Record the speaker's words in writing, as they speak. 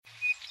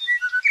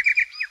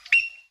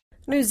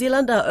New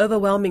Zealand are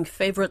overwhelming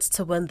favourites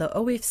to win the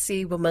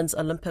OFC Women's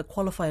Olympic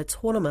Qualifier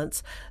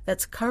tournament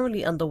that's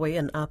currently underway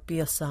in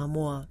Apia,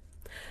 Samoa.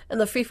 In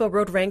the FIFA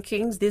World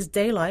Rankings, there's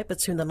daylight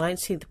between the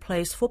 19th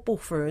place Football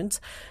Ferns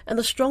and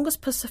the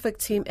strongest Pacific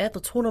team at the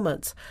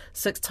tournament,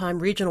 six-time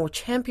regional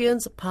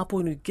champions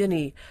Papua New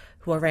Guinea,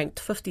 who are ranked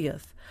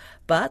 50th.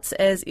 But,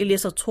 as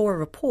Elias Otora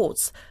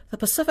reports, the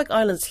Pacific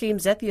Island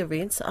teams at the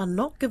events are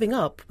not giving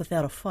up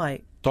without a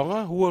fight.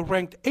 Tonga, who were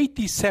ranked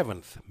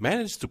 87th,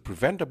 managed to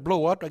prevent a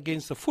blowout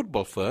against the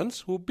Football Ferns,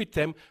 who beat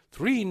them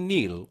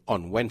 3-0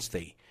 on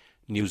Wednesday.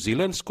 New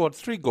Zealand scored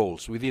 3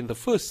 goals within the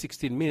first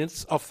 16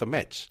 minutes of the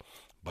match,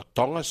 but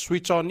Tonga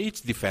switched on its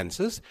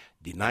defences,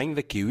 denying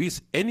the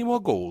Kiwis any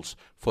more goals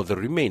for the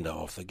remainder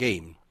of the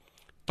game.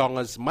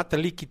 Tonga's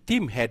Mataliki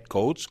team head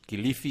coach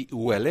Kilifi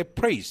Uele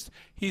praised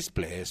his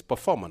players'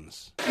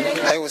 performance.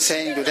 I was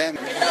saying to them,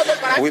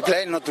 we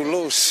play not to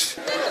lose,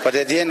 but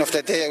at the end of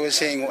the day I was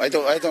saying, I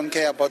don't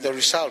care about the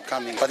result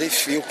coming, but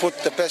if you put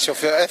the best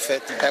of your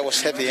effort, I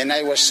was happy and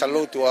I was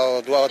salute to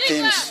our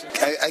teams.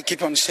 I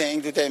keep on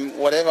saying to them,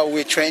 whatever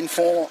we train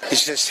for,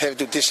 is just have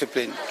to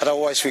discipline,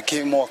 otherwise we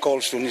give more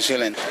goals to New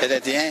Zealand. And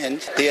at the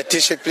end, they are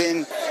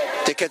disciplined,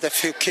 they get a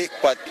few kicks,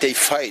 but they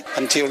fight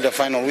until the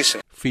final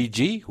whistle.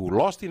 Fiji, who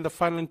lost in the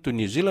final to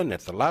New Zealand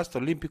at the last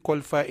Olympic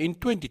qualifier in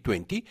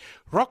 2020,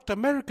 rocked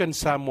American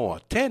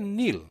Samoa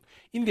 10-0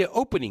 in their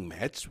opening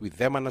match, with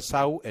Thema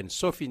Nassau and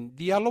Sofin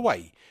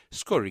Dialawai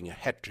scoring a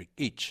hat-trick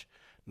each.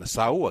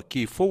 Nassau, a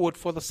key forward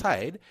for the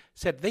side,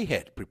 said they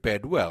had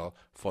prepared well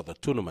for the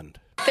tournament.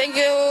 Thank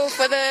you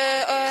for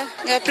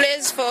the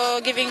players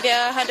for giving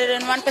their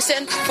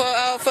 101% for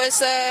our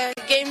first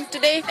game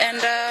today,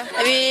 and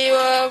we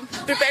were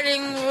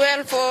preparing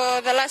well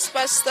for the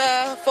past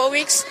 4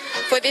 weeks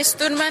for this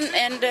tournament,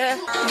 and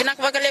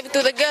Vinakwakaleb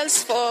to the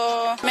girls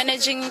for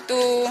managing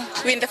to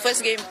win the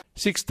first game.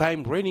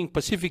 Six-time reigning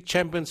Pacific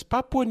champions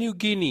Papua New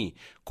Guinea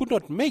could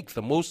not make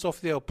the most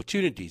of their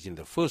opportunities in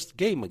the first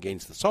game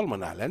against the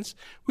Solomon Islands,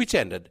 which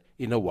ended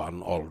in a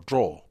 1-1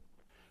 draw.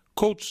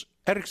 Coach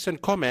Erickson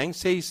Komang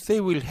says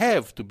they will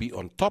have to be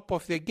on top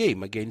of their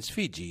game against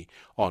Fiji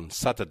on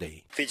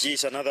Saturday. Fiji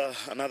is another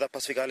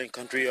Pacific Island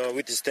country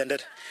with the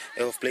standard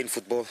of playing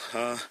football.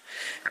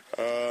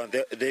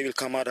 They will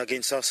come out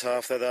against us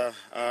after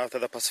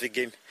the Pacific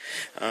game,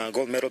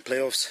 gold medal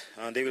playoffs.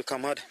 They will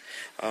come out.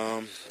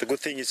 The good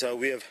thing is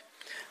we have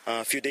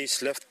a few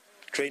days left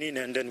training,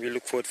 and then we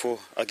look forward for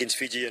against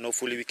Fiji, and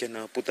hopefully we can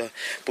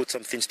put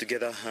some things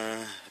together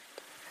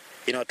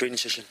in our training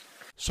session.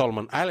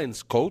 Solomon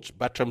Islands coach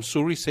Batram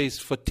Suri says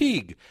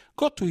fatigue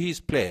got to his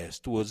players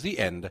towards the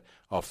end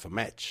of the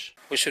match.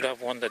 We should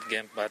have won that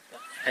game, but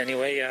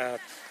anyway,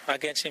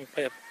 against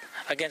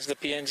the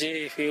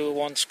PNG, if you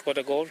won't score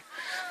the goal,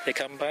 they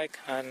come back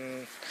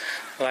and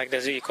like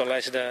they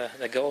equalize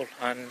the goal,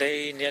 and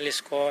they nearly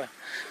score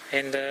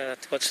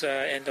towards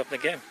the end of the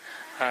game.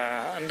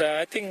 And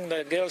I think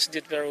the girls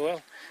did very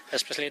well,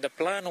 especially the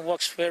plan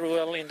works very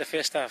well in the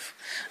first half,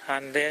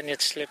 and then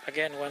it slipped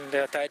again when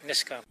the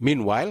tightness comes.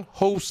 Meanwhile,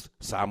 host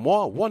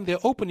Samoa won their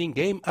opening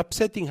game,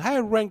 upsetting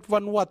higher-ranked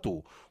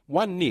Vanuatu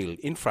 1-0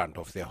 in front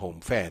of their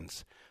home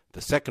fans.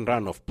 The second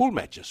round of pool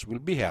matches will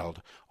be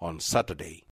held on Saturday.